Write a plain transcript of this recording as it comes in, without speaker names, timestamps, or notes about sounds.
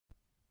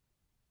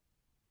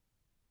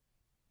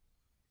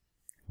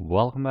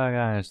welcome back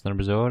guys to an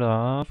episode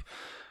of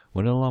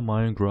Vanilla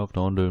Minecraft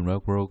on the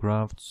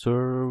NecroCraft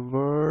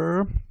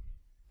server.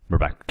 We're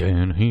back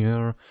again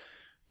here,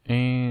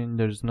 and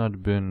there's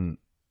not been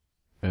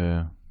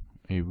a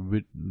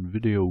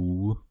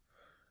video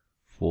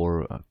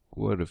for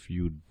quite a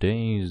few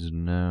days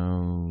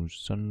now.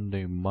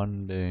 Sunday,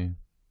 Monday,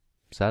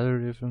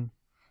 Saturday even.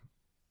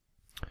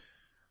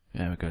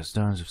 Yeah, because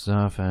tons of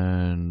stuff,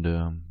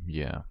 and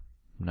yeah,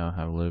 now I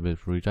have a little bit of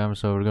free time,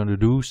 so we're going to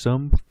do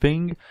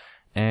something.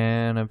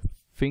 And I'm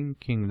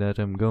thinking that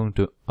I'm going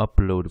to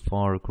upload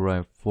Far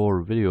Cry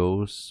 4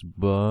 videos,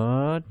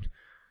 but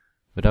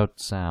without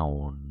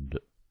sound.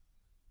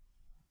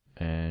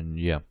 And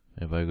yeah,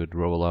 if I could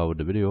roll out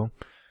the video,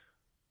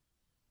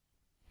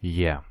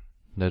 yeah,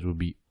 that would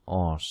be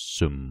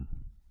awesome.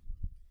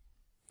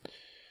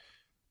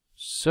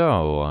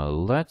 So,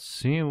 let's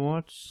see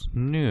what's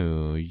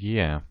new.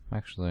 Yeah,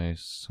 actually I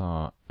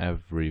saw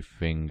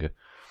everything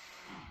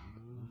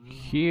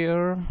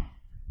here.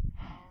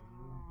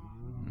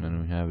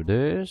 And we have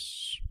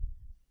this.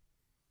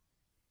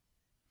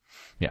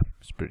 Yeah,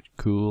 it's pretty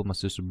cool. My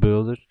sister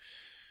built it.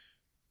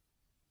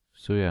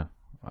 So yeah,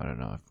 I don't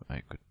know if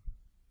I could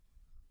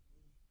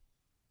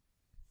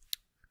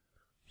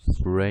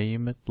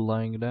frame it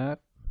like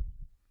that.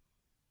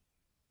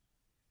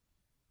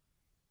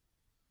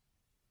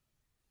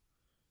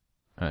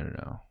 I don't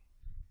know.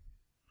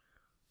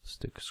 Let's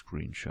take a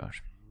screenshot.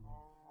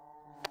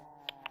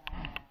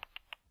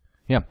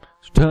 Yeah,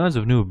 so tons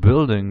of new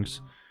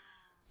buildings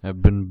have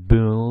been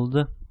built.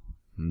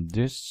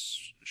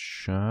 This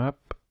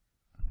shop.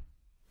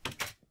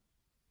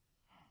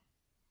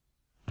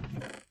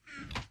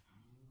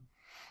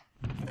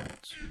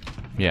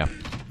 Yeah,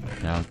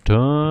 now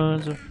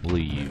tons of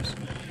leaves.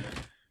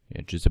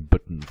 Yeah, just a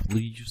button of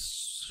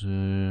leaves.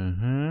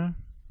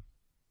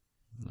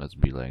 Let's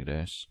be like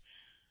this.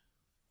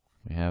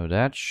 We have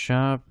that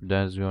shop.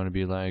 That's going to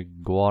be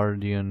like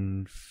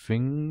guardian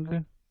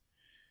thing.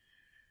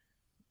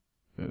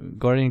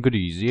 Guardian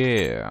goodies,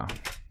 yeah.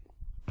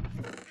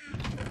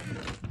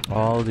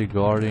 All the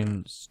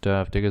guardian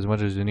stuff. Take as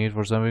much as you need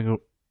for something.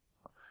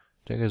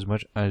 Take as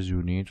much as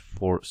you need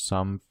for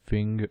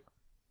something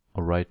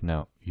right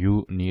now.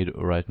 You need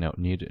right now.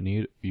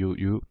 Need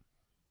you.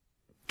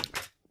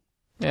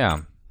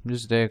 Yeah,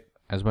 just take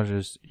as much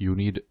as you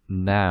need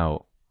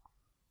now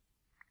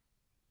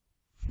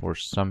for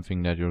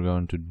something that you're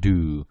going to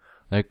do.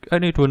 Like, I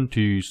need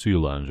 20 sea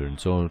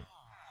lanterns, so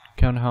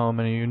count how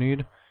many you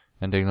need,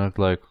 and they not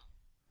like,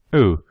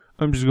 oh,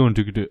 I'm just going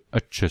to get a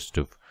chest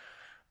of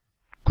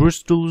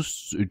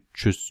crystals, a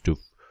chest of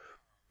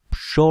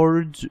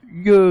shards.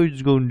 Yeah,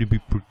 it's going to be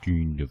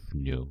pretty enough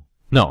now.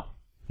 No,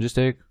 just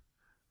take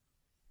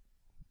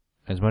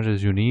as much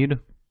as you need.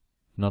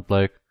 Not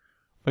like,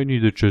 I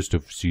need a chest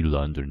of sea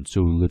lanterns,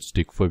 so let's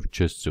take 5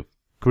 chests of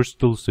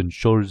crystals and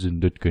shards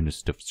and that kind of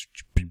stuff. Just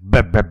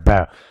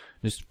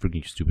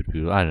freaking stupid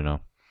people. I don't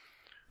know.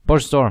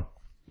 Porsche store.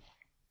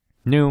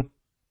 New.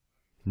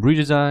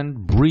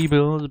 Redesigned,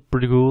 rebuild,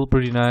 pretty cool,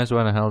 pretty nice.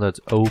 Why the hell that's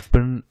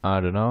open?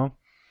 I don't know.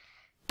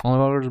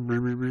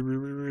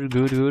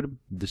 Good.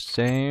 The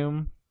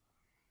same.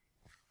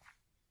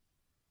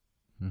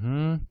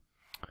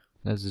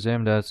 That's the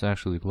same. That's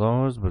actually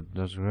closed, but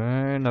that's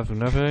great.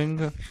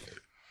 Nothing.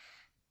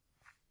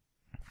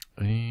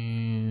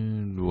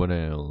 And what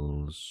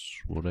else?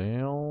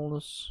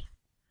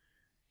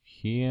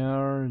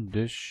 Here,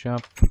 this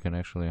shop, we can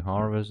actually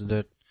harvest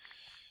it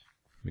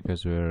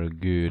because we're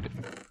good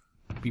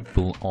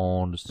people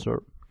on the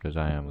server, because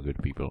I am a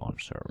good people on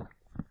the server.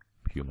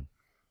 Human.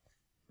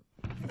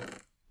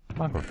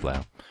 Minecraft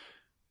player.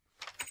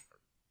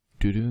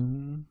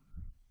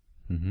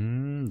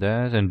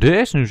 That and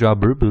this new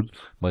job rebuild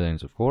by the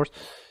of course.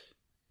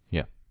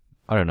 Yeah.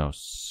 I don't know.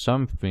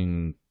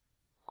 Something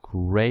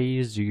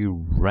crazy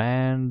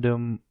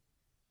random.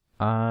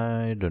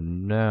 I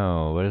don't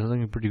know. But it's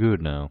looking pretty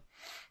good now.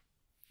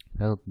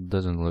 That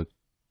doesn't look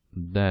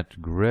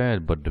that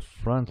great, but the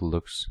front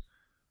looks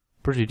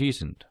pretty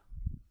decent.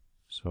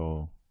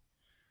 So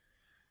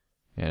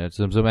yeah, that's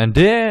some and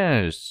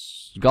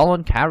this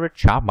golden carrot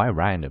chop by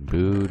random.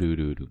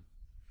 Do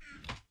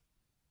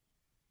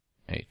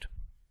 8.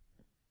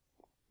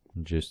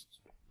 Just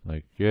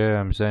like, yeah,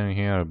 I'm standing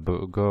here,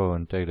 go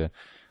and take that.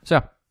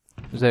 So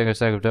let's take a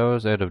stack of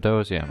those, 8 of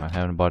those. Yeah, I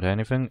haven't bought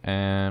anything,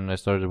 and I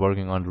started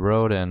working on the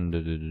road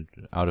and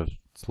out of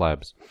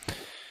slabs.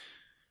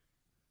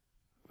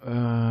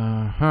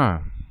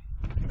 A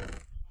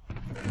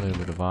little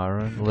bit of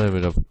iron, a little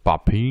bit of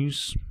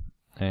poppies,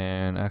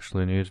 and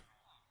actually need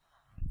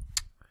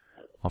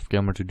off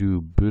camera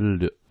to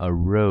build a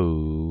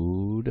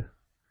road.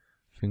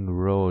 I think the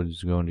road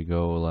is going to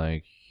go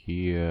like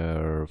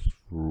here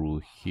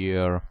through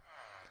here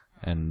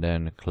and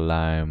then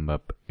climb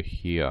up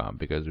here,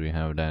 because we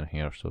have that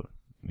here, so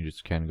you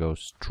just can't go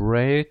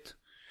straight.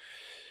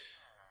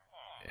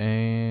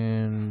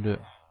 And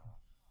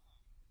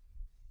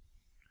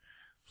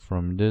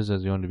from this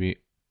is going to be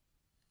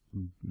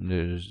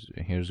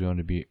here's going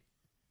to be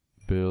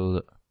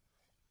build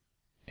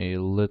a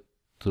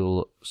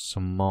little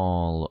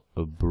small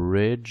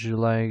bridge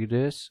like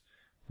this,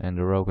 and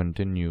the row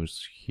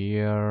continues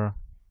here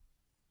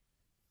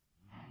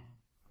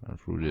and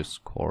through this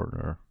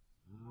corner,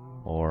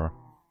 or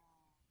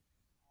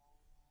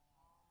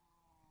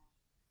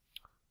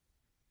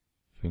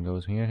it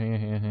goes here,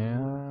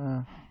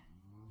 here,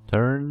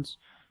 turns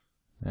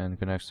and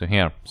connects to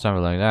here,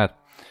 something like that.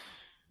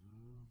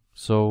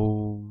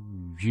 So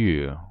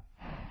yeah,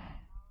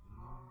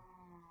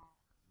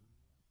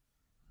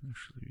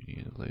 actually we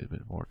need a little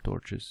bit more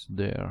torches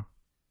there.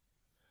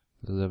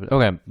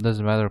 Okay,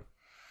 doesn't matter.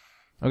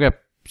 Okay,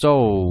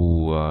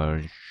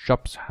 so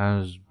shops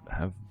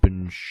have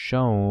been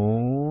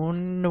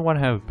shown. What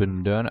have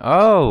been done?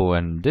 Oh,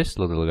 and this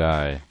little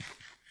guy.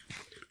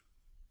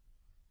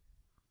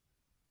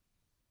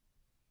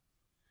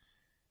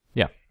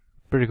 Yeah,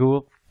 pretty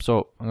cool.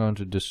 So I'm going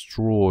to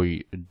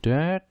destroy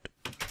that.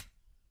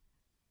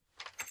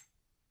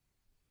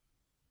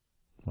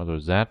 What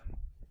was that?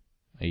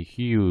 A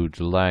huge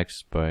lag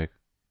spike.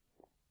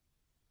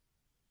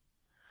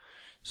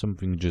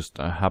 Something just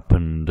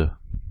happened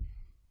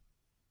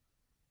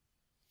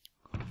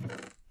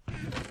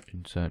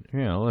inside.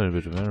 Yeah, a little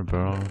bit of air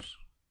barrels.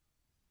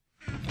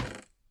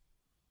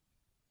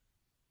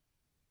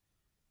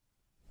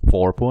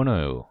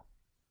 4.0,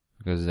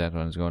 because that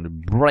one's going to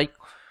break,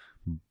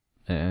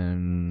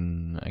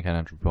 and I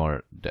cannot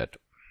report that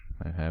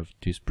I have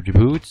these pretty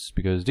boots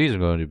because these are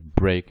going to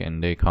break,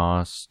 and they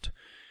cost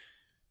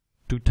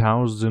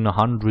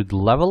 2,100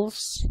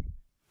 levels.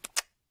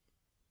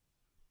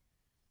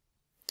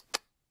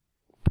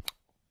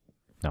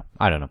 No,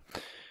 I don't know.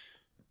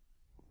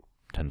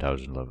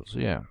 10,000 levels,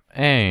 yeah.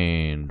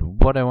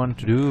 And what I want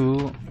to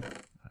do,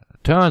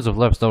 tons of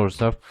leftover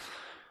stuff.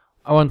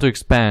 I want to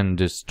expand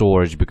this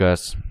storage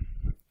because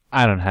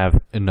I don't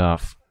have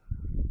enough.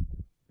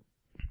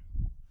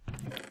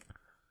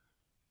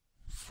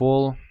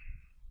 Full.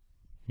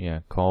 Yeah,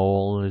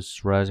 coal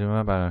is rising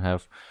up. I don't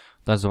have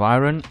tons of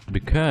iron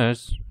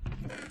because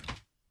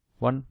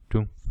 1,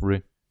 2,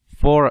 3,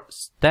 4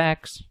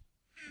 stacks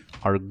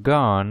are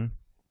gone.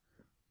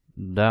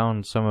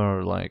 Down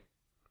somewhere like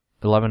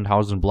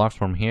 11,000 blocks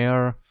from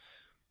here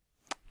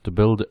to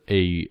build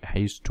a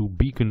haze 2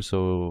 beacon.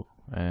 So,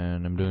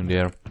 and I'm doing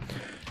there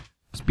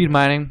speed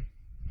mining.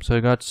 So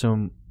I got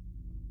some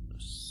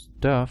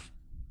stuff.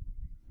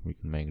 We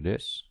can make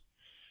this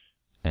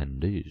and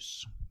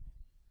this.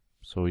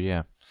 So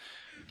yeah,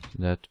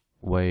 that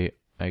way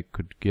I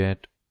could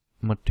get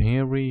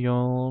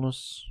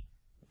materials.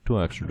 2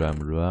 extra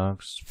diamond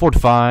blocks,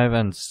 45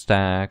 and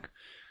stack.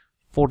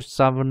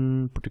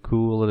 47, pretty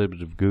cool, a little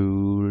bit of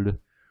gold,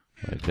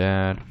 like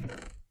that.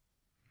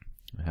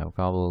 I have a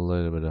couple, a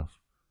little bit of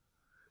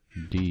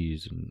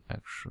these, and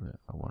actually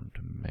I want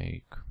to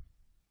make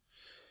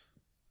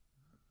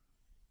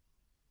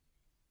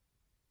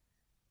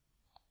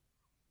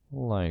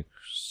like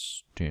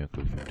stick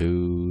with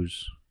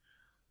those.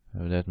 I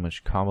have that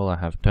much cobble, I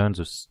have tons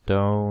of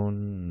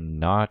stone,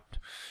 not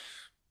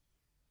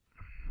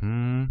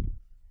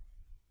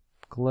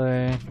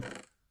clay.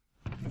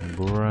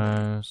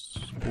 Brass,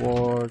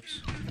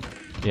 quartz.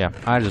 Yeah,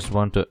 I just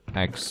want to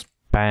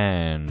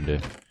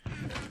expand.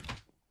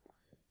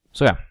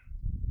 So yeah,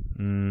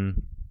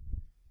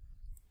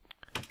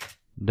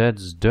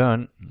 that's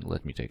done.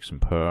 Let me take some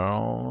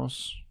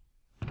pearls,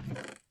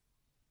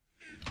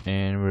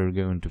 and we're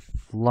going to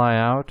fly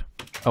out.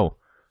 Oh,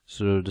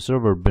 so the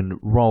server been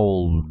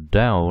rolled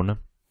down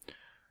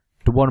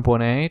to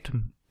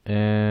 1.8,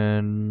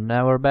 and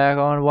now we're back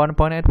on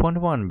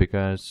 1.8.1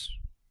 because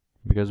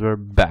we're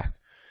back.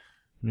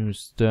 New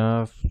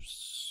stuff,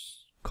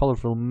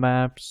 colorful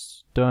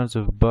maps, tons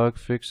of bug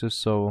fixes.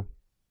 So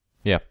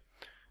yeah,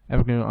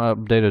 everything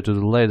updated to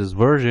the latest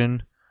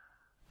version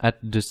at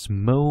this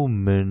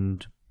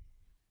moment.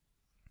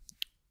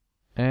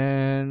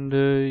 And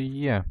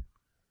yeah,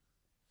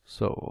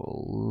 so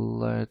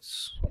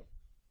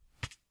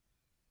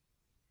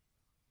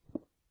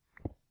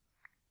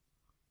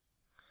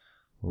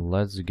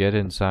let's get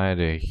inside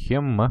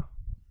him.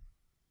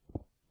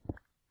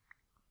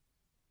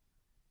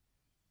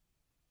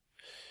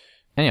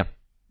 And yeah,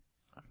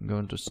 I'm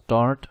going to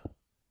start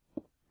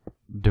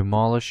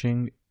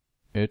demolishing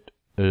it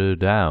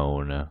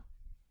down.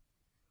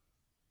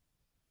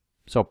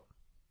 So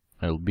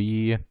I'll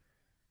be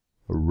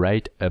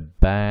right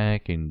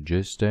back in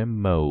just a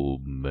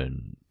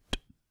moment.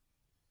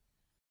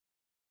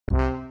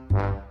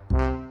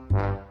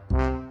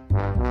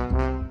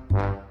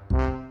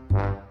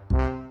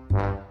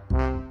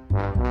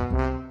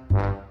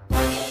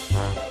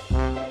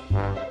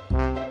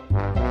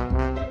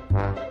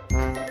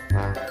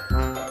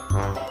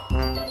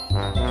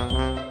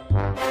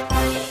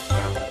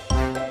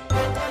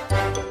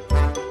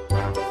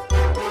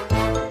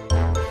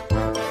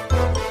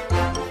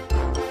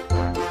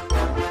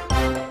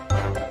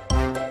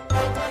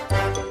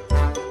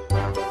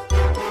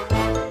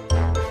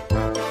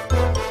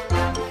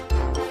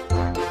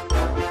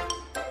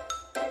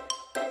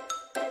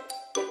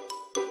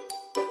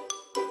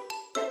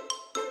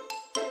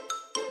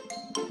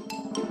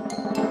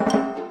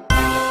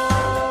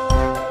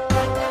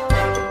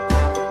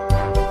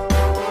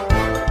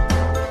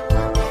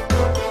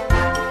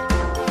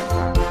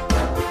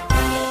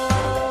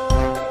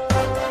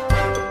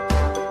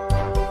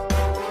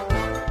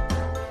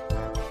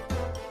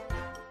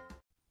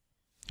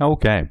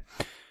 Okay.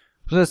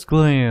 So that's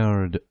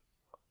cleared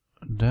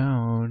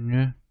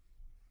down.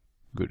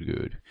 Good,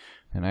 good.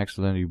 And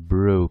accidentally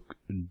broke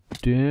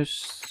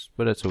this,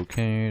 but that's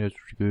okay. That's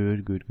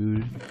good, good,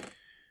 good.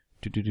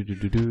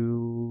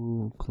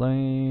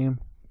 Clay.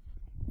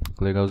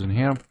 Clay goes in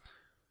here.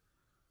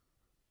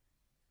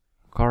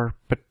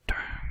 Carpet.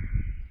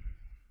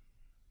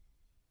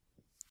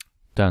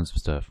 Tons of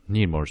stuff.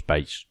 Need more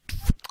space.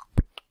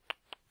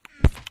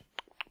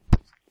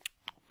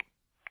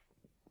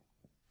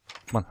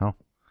 Come on, huh?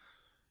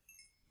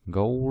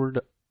 Gold.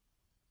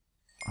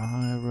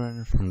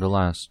 Iron from the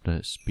last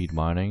speed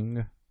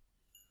mining.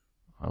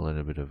 A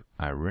little bit of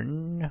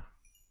iron.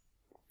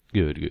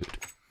 Good, good.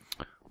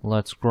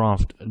 Let's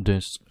craft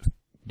these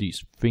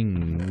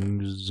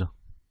things.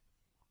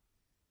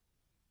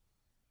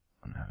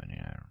 I don't have any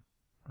iron.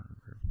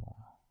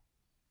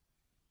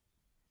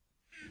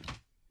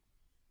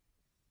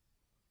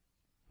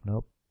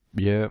 Nope.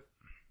 Yep.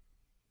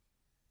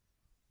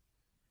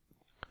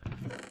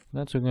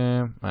 That's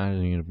okay. I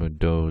need to put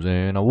those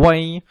in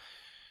away.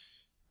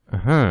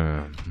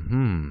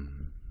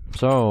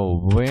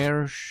 So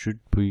where should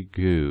we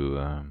go?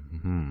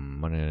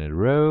 On the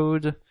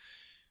road.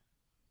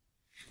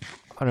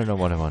 I don't know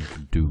what I want to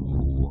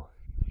do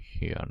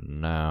here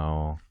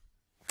now.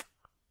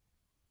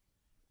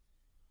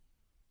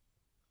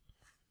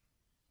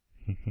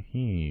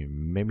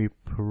 Maybe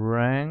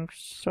prank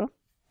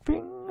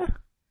something?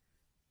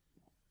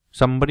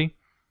 Somebody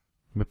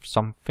with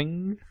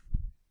something?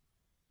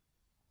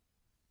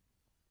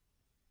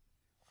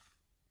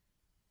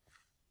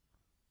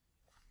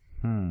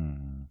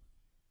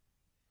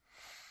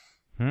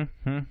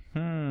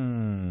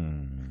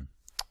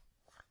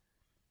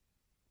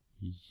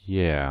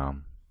 Yeah.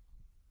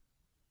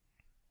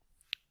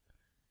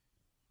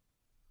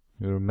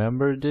 You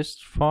remember this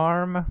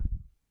farm?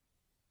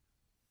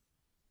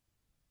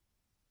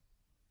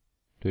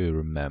 Do you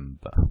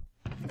remember?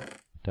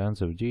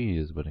 Tons of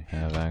G's, but I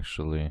have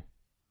actually.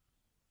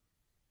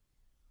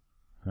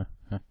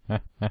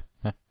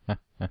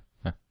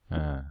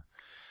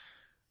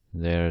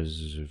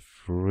 There's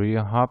 3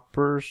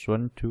 hoppers,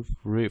 1, 2,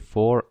 3,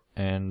 4,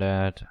 and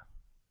that.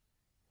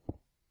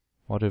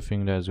 What do you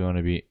think that's going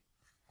to be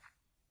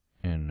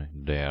in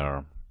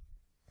there?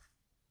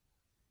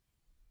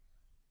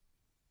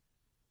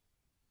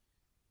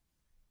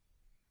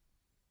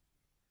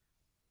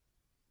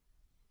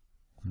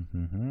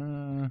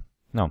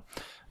 No,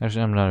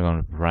 actually, I'm not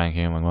going to prank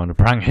him. I'm going to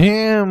prank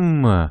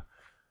him. Our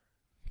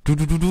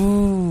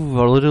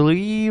little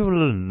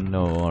evil.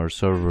 No, our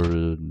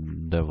server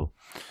devil.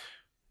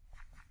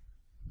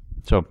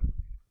 So,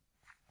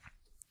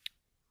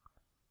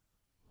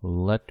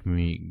 let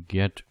me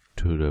get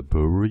to the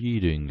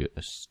breeding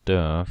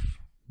stuff.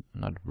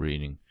 Not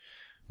breeding.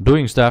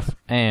 Doing stuff,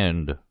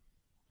 and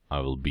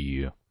I will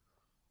be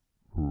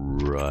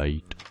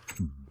right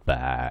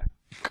back.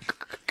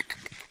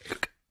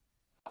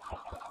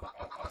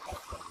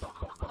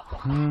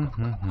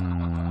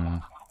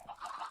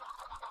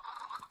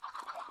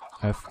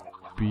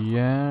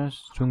 FPS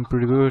doing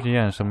pretty good.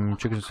 Yeah, some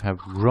chickens have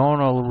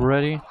grown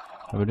already.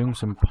 We're doing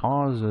some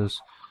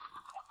pauses.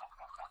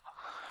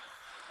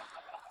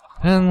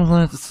 And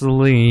let's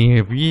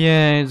leave.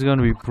 Yeah, it's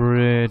gonna be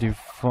pretty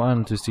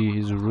fun to see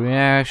his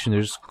reaction.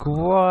 There's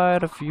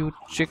quite a few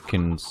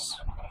chickens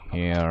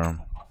here.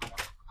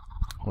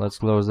 Let's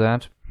close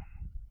that.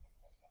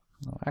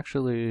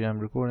 Actually, I'm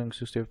recording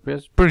 60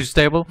 FPS. Pretty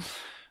stable.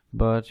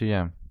 But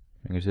yeah,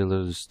 you can see a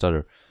little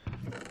stutter.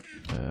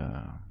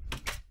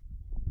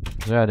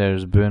 Yeah,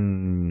 there's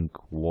been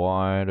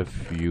quite a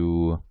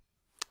few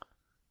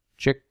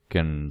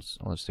chickens.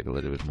 Let's take a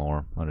little bit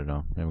more. I don't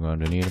know. I'm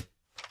going to need it.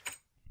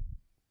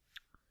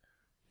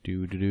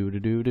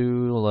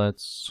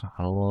 Let's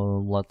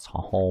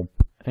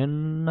hop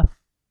in.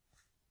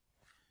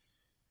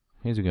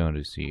 He's going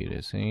to see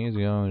this. He's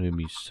going to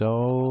be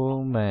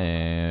so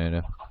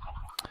mad.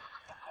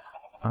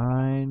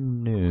 I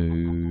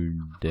knew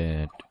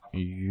that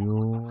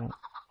you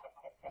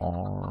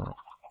are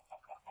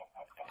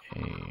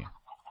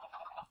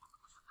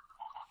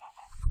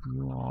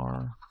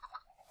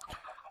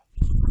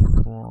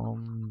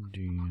from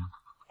the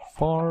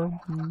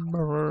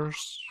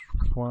farmer's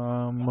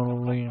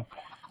family,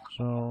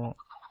 so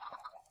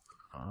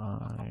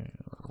I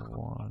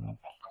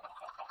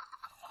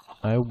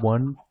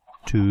want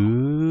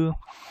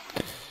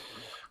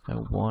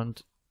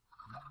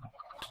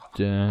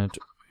that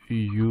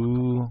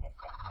you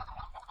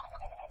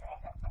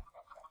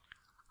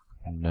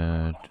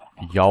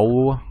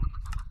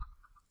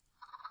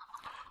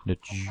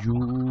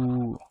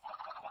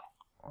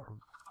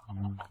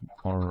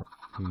are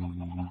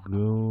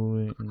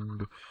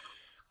going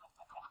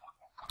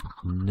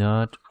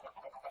not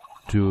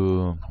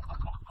to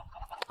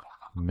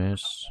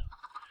miss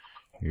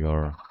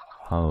your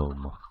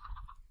home.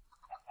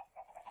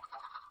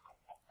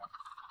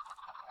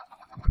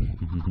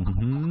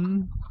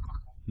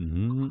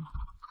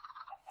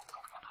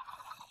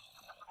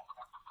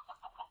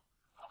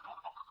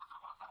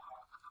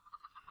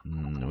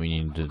 We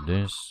need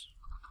this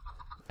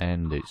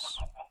and this.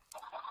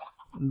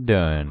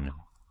 Done.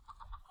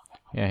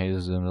 Yeah,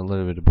 he's on a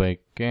little bit of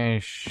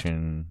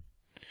vacation.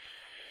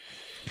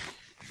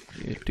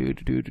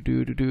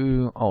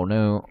 Oh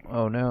no,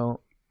 oh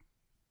no.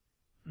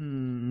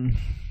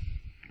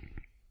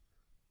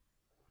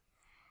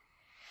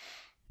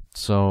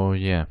 So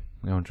yeah,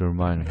 I'm going to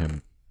remind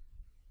him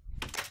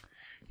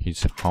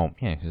he's home.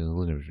 Yeah, he's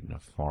living in a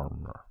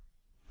farmer.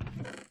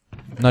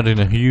 Not in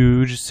a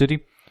huge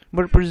city,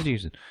 but pretty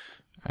decent.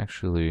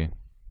 Actually,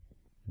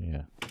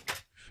 yeah,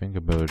 think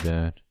about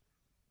that.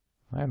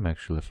 I'm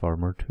actually a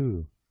farmer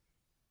too.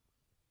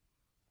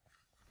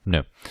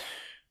 No.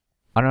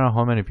 I don't know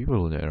how many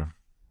people there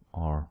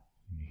are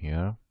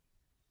here.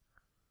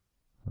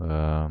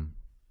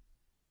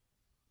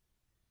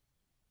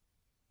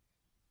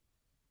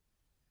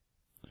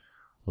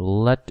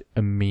 Let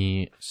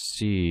me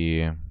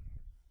see.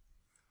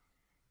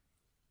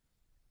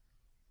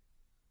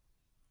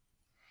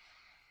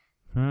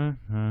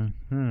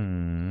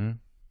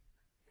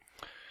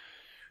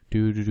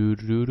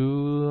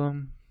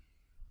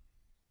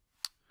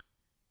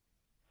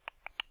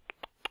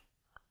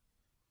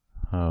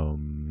 How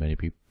many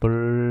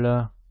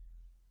people?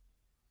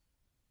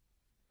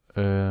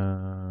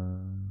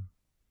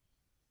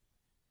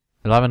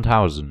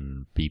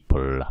 11,000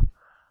 people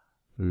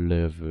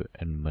live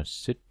in my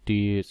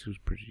city. It's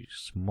pretty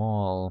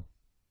small.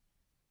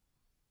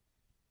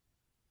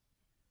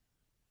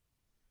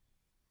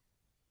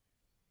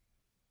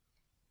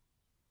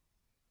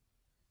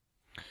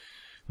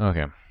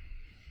 Okay.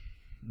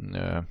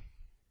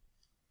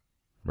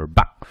 We're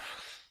back.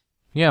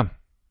 Yeah.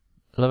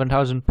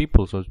 11,000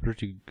 people, so it's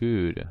pretty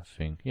good, I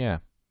think. Yeah.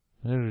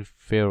 They're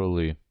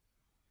fairly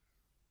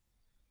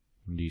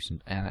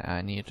decent. And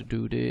I need to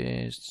do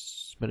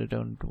this, but I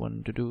don't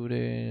want to do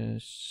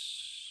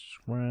this.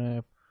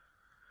 Crap.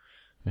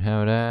 We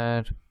have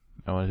that.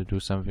 I want to do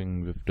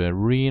something with the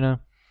arena.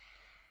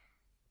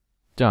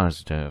 Done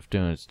stuff,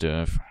 done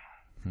stuff.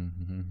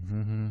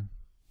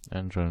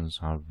 Entrance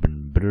have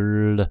been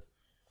built.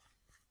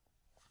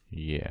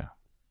 Yeah.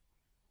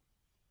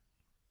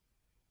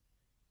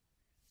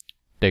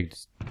 Take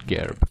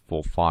care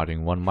before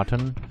fighting one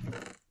mutton.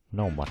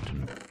 No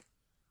mutton.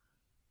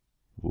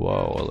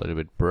 Whoa, a little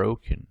bit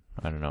broken.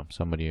 I don't know,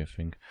 somebody I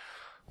think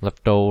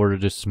left over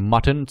this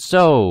mutton.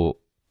 So,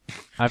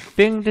 I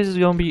think this is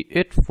gonna be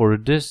it for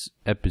this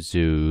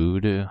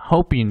episode.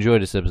 Hope you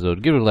enjoyed this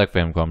episode. Give it a like,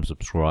 fam, comment,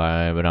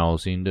 subscribe, and I'll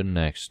see you in the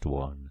next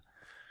one.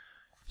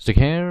 Take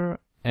care,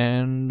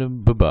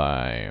 and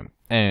bye-bye.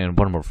 And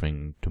one more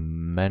thing to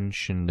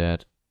mention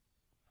that,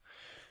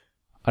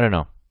 I don't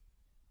know,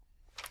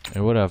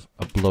 I would have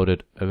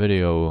uploaded a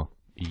video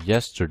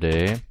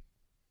yesterday,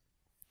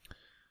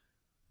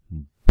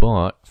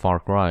 but Far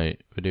Cry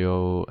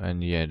video,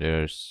 and yeah,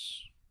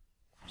 there's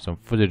some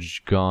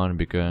footage gone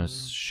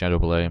because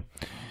Shadowplay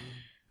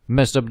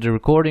messed up the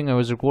recording. I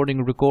was recording,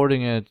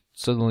 and it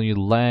suddenly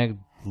lagged.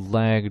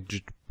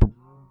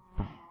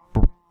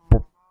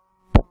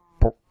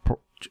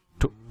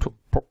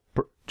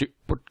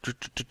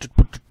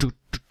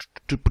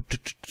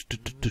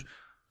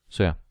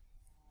 So yeah.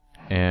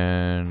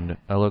 And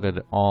I look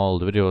at all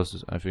the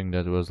videos, I think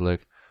that was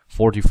like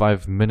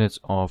 45 minutes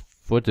of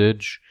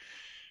footage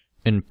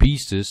in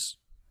pieces.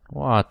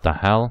 What the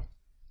hell?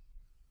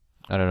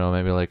 I don't know,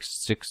 maybe like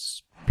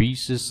 6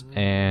 pieces,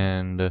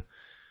 and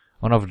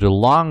one of the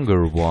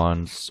longer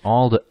ones,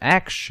 all the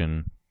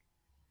action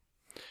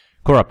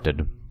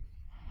corrupted.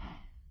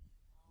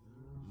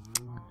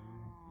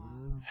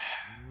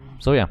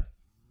 So yeah,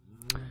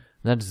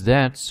 that's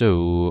that.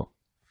 So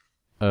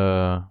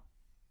I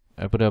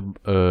put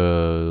up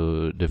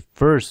the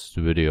first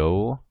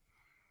video.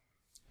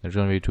 There's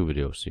gonna be 2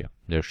 videos, yeah.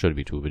 There should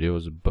be 2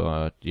 videos,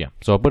 but yeah.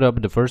 So I put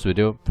up the first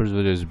video. First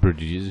video is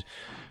pretty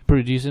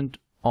decent.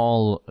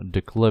 All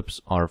the clips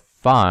are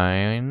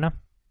fine.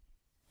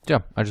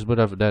 Yeah, I just put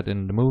up that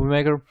in the movie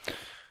maker.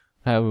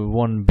 I have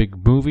one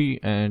big movie,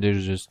 and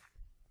there's just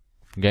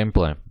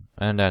gameplay,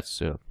 and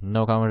that's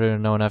no commentary,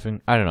 no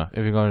nothing. I don't know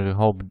if you're going to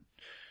hope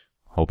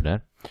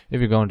that. If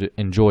you're going to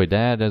enjoy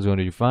that, that's going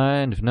to be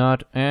fine. If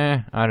not,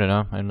 I don't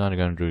know. I'm not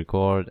going to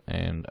record,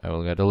 and I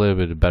will get a little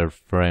bit better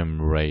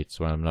frame rates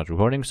when I'm not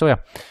recording. So yeah,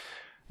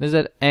 there's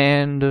that.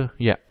 And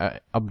yeah, I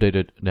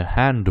updated the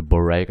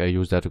handbrake. I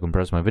use that to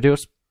compress my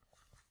videos.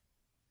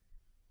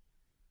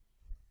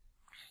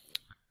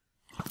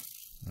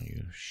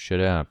 You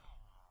shut up.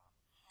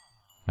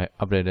 I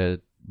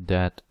updated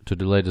that to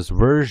the latest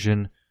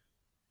version.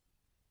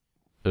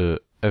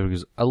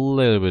 Everything's a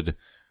little bit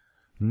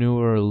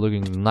newer,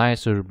 looking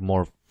nicer,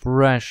 more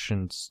fresh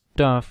and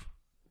stuff.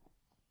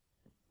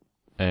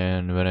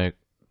 And when I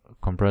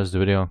compress the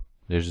video,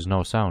 there's just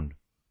no sound.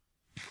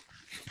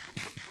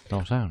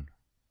 No sound.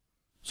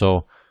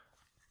 So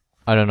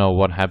I don't know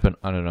what happened.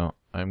 I don't know.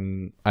 I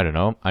don't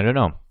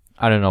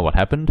know what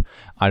happened.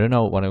 I don't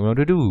know what I'm going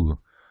to do.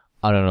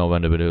 I don't know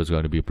when the video is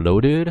going to be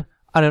uploaded.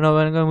 I don't know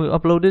when I'm going to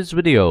upload this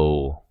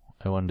video.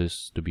 I want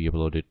this to be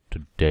uploaded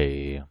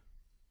today,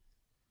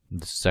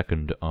 the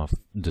 2nd of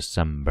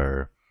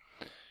December.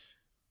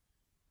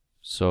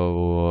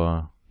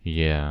 So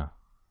yeah,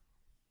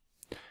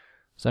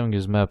 Something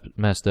is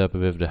messed up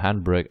with the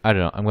handbrake. I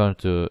don't know. I'm going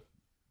to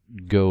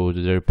go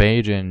to their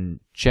page and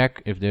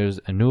check if there's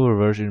a newer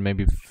version,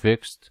 maybe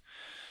fixed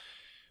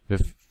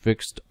with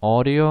fixed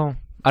audio.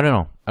 I don't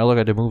know. I look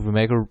at the Movie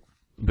Maker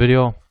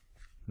video.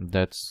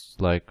 That's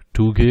like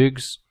 2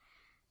 gigs.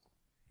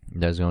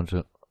 That's going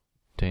to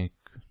take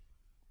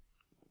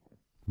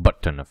a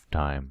ton of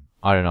time.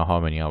 I don't know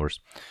how many hours.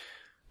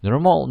 The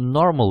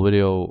normal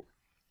video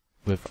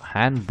with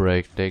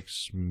handbrake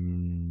takes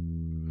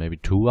maybe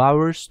 2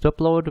 hours to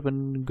upload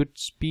when good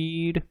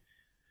speed,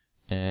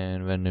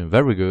 and when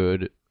very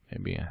good,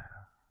 maybe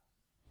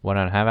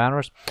 1.5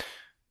 hours.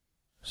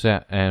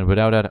 So, and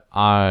without that,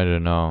 I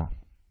don't know,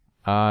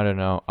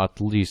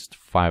 at least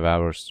 5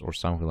 hours or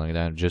something like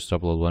that just to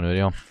upload one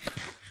video.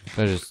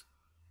 I just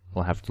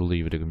will have to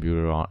leave the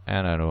computer on,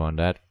 and I don't want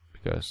that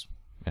because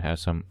it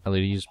has some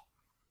LEDs.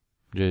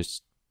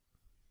 Just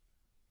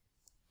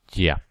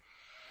yeah.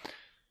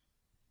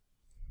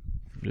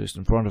 Just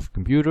in front of the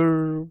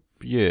computer,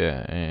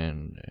 yeah,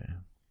 and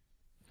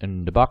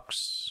in the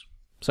box.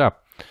 So,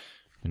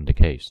 in the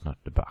case, not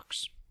the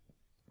box.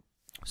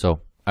 So,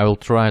 I will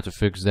try to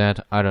fix that.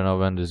 I don't know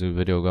when this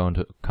video going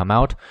to come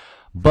out,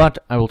 but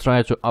I will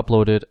try to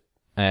upload it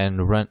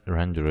and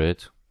render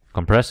it,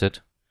 compress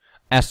it,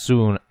 as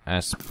soon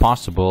as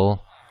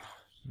possible.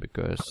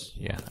 Because,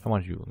 yeah, I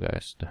want you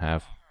guys to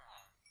have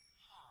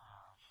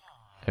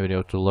a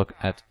video to look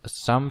at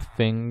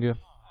something.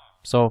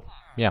 So,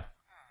 yeah.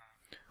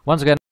 Once again,